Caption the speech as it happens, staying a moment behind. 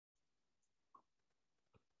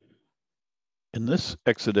In this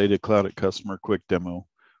Exadata Cloud Customer quick demo,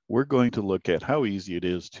 we're going to look at how easy it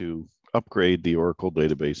is to upgrade the Oracle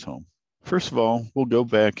database home. First of all, we'll go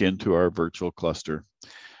back into our virtual cluster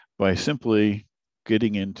by simply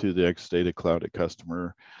getting into the Exadata Cloud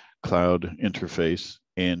Customer Cloud interface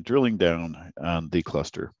and drilling down on the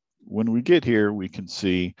cluster. When we get here, we can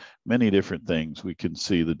see many different things. We can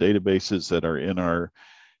see the databases that are in our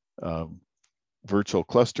virtual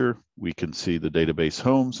cluster. We can see the database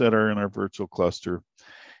homes that are in our virtual cluster.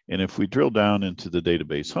 And if we drill down into the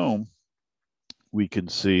database home, we can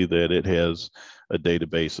see that it has a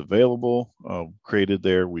database available created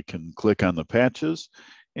there. We can click on the patches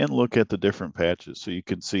and look at the different patches. So you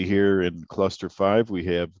can see here in cluster 5, we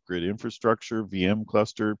have grid infrastructure, VM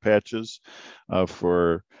cluster patches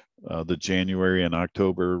for the January and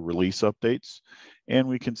October release updates. And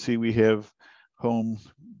we can see we have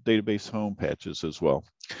database home patches as well.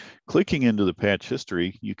 Clicking into the patch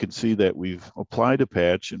history, you can see that we've applied a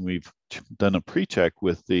patch and we've done a pre-check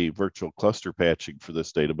with the virtual cluster patching for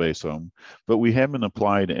this database home, but we haven't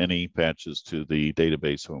applied any patches to the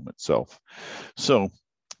database home itself. So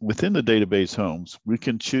within the database homes, we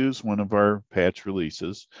can choose one of our patch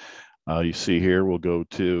releases. You see here, we'll go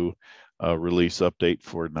to release update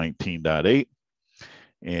for 19.8.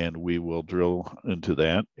 And we will drill into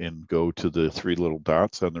that and go to the 3 little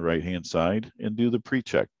dots on the right-hand side and do the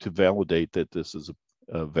pre-check to validate that this is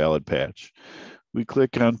a valid patch. We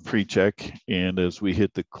click on pre-check, and as we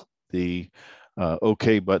hit the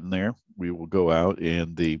OK button there, we will go out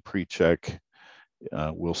and the pre-check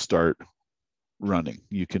will start running.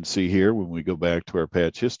 You can see here when we go back to our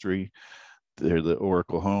patch history, there the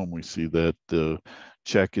Oracle home, we see that the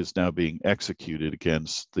check is now being executed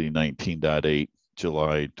against the 19.8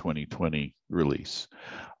 July 2020 release.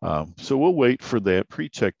 So we'll wait for that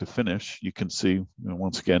pre-check to finish. You can see,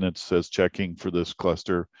 once again, it says checking for this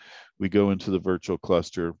cluster. We go into the virtual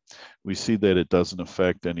cluster. We see that it doesn't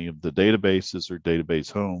affect any of the databases or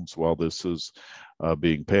database homes while this is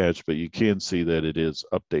being patched, but you can see that it is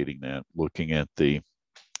updating that, looking at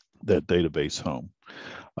that database home.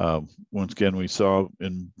 Once again, we saw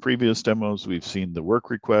in previous demos, we've seen the work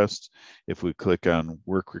request. If we click on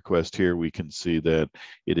work request here, we can see that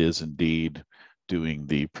it is indeed doing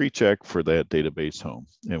the pre-check for that database home,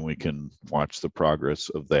 and we can watch the progress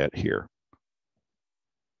of that here.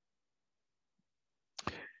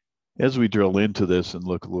 As we drill into this and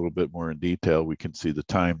look a little bit more in detail, we can see the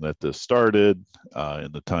time that this started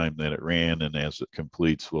and the time that it ran, and as it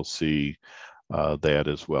completes, we'll see that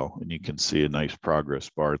as well. And you can see a nice progress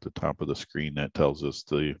bar at the top of the screen that tells us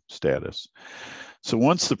the status. So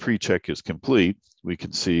once the pre-check is complete, we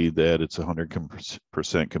can see that it's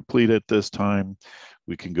 100% complete at this time.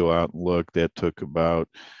 We can go out and look. That took about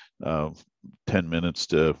 10 minutes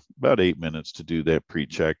to about 8 minutes to do that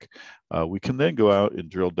pre-check. We can then go out and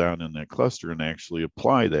drill down in that cluster and actually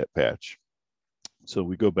apply that patch. So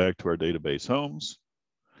we go back to our database homes.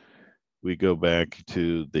 We go back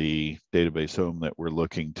to the database home that we're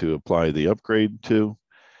looking to apply the upgrade to.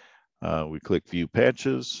 We click View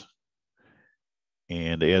Patches.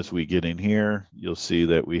 And as we get in here, you'll see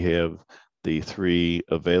that we have the 3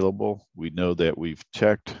 available. We know that we've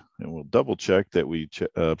checked, and we'll double check that we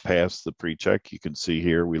passed the pre-check. You can see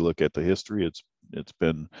here, we look at the history. It's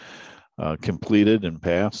been completed and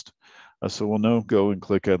passed. So we'll now go and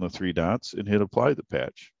click on the 3 dots and hit Apply the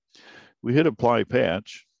Patch. We hit Apply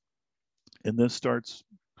Patch, and this starts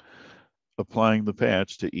applying the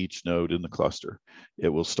patch to each node in the cluster. It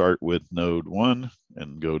will start with node 1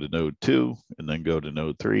 and go to node 2, and then go to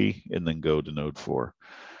node 3, and then go to node 4.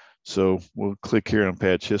 So we'll click here on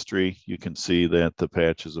patch history. You can see that the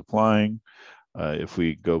patch is applying. If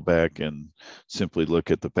we go back and simply look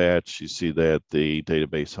at the patch, you see that the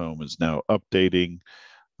database home is now updating.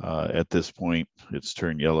 At this point, it's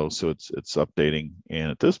turned yellow, so it's updating. And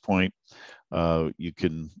at this point, you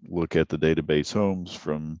can look at the database homes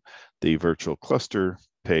from the virtual cluster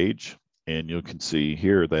page, and you can see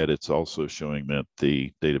here that it's also showing that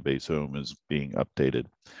the database home is being updated.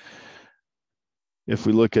 If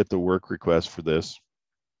we look at the work request for this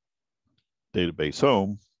database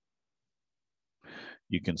home,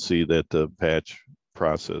 you can see that the patch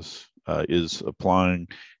process is applying,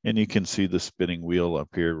 and you can see the spinning wheel up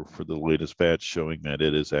here for the latest patch showing that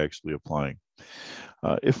it is actually applying.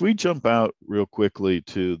 If we jump out real quickly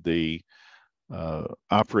to the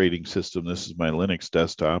operating system, this is my Linux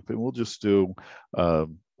desktop, and we'll just do a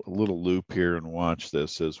little loop here and watch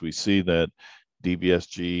this as we see that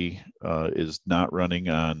DBSG is not running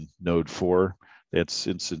on node 4. That's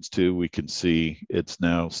instance 2. We can see it's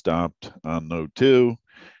now stopped on node 2.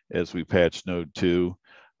 As we patch node 2,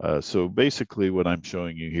 So basically what I'm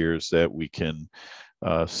showing you here is that we can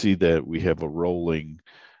see that we have a rolling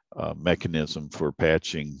mechanism for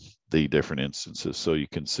patching the different instances. So you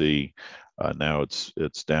can see now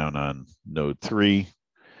it's down on node 3.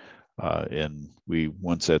 And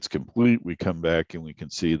once that's complete, we come back and we can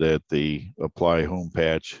see that the apply home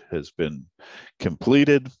patch has been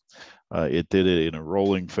completed. It did it in a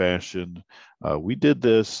rolling fashion. We did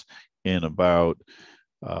this in about,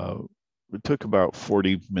 it took about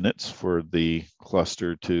 40 minutes for the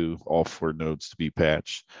cluster to all 4 nodes to be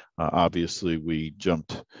patched. Obviously, we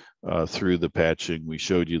jumped through the patching. We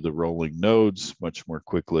showed you the rolling nodes much more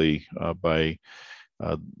quickly by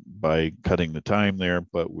cutting the time there,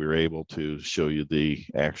 but we're able to show you the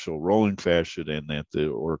actual rolling fashion and that the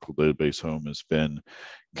Oracle Database Home has been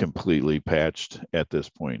completely patched at this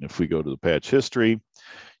point. If we go to the patch history,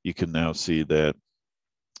 you can now see that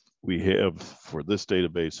we have, for this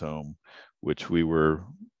database home, which we were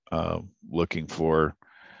looking for,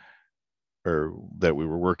 or that we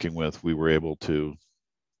were working with, we were able to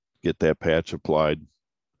get that patch applied.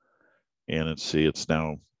 And see, it's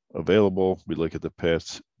now available. We look at the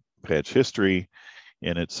patch history,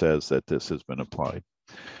 and it says that this has been applied.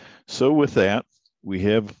 So with that, we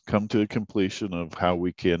have come to a completion of how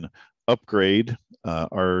we can upgrade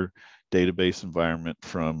our database environment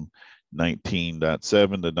from 19.7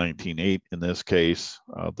 to 19.8. In this case,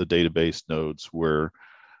 the database nodes were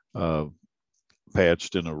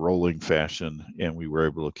patched in a rolling fashion, and we were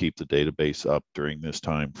able to keep the database up during this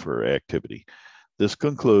time for activity. This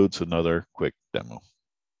concludes another quick demo.